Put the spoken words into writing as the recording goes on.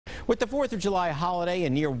With the 4th of July holiday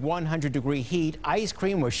and near 100-degree heat, ice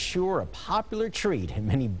cream was sure a popular treat at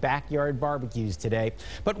many backyard barbecues today.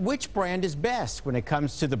 But which brand is best when it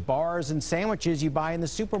comes to the bars and sandwiches you buy in the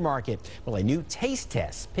supermarket? Well, a new taste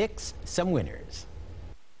test picks some winners.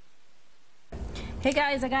 Hey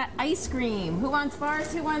guys, I got ice cream. Who wants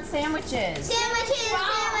bars? Who wants sandwiches? Sandwiches!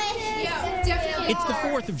 Yeah, definitely. It's the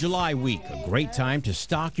 4th of July week, a great time to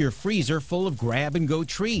stock your freezer full of grab-and-go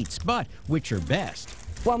treats. But which are best?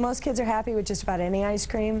 While most kids are happy with just about any ice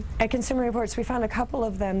cream, at Consumer Reports we found a couple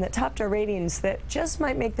of them that topped our ratings that just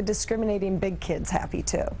might make the discriminating big kids happy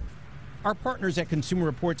too. Our partners at Consumer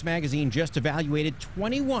Reports magazine just evaluated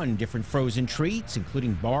 21 different frozen treats,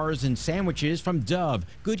 including bars and sandwiches from Dove,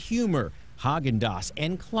 Good Humor, Häagen-Dazs,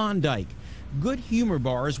 and Klondike. Good Humor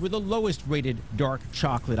bars were the lowest rated dark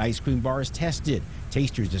chocolate ice cream bars tested.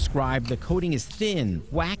 Tasters described the coating as thin,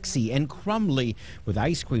 waxy, and crumbly, with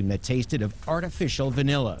ice cream that tasted of artificial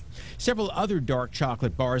vanilla. Several other dark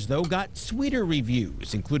chocolate bars, though, got sweeter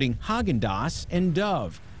reviews, including Häagen-Dazs and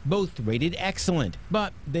Dove. Both rated excellent,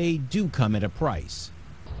 but they do come at a price.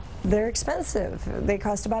 They're expensive. They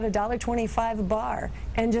cost about $1.25 a bar.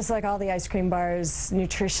 And just like all the ice cream bars,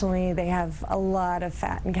 nutritionally, they have a lot of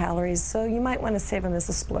fat and calories, so you might want to save them as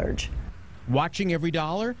a splurge. Watching every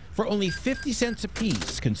dollar? For only 50 cents a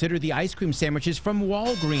piece, consider the ice cream sandwiches from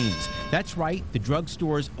Walgreens. That's right, the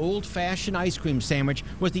drugstore's old-fashioned ice cream sandwich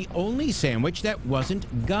was the only sandwich that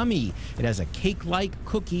wasn't gummy. It has a cake-like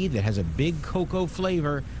cookie that has a big cocoa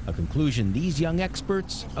flavor, a conclusion these young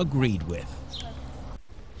experts agreed with.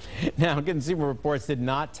 Now, Consumer Reports did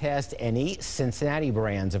not test any Cincinnati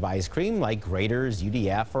brands of ice cream like Graeter's,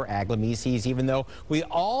 UDF, or Aglamese's, even though we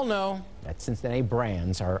all know that Cincinnati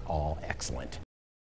brands are all excellent.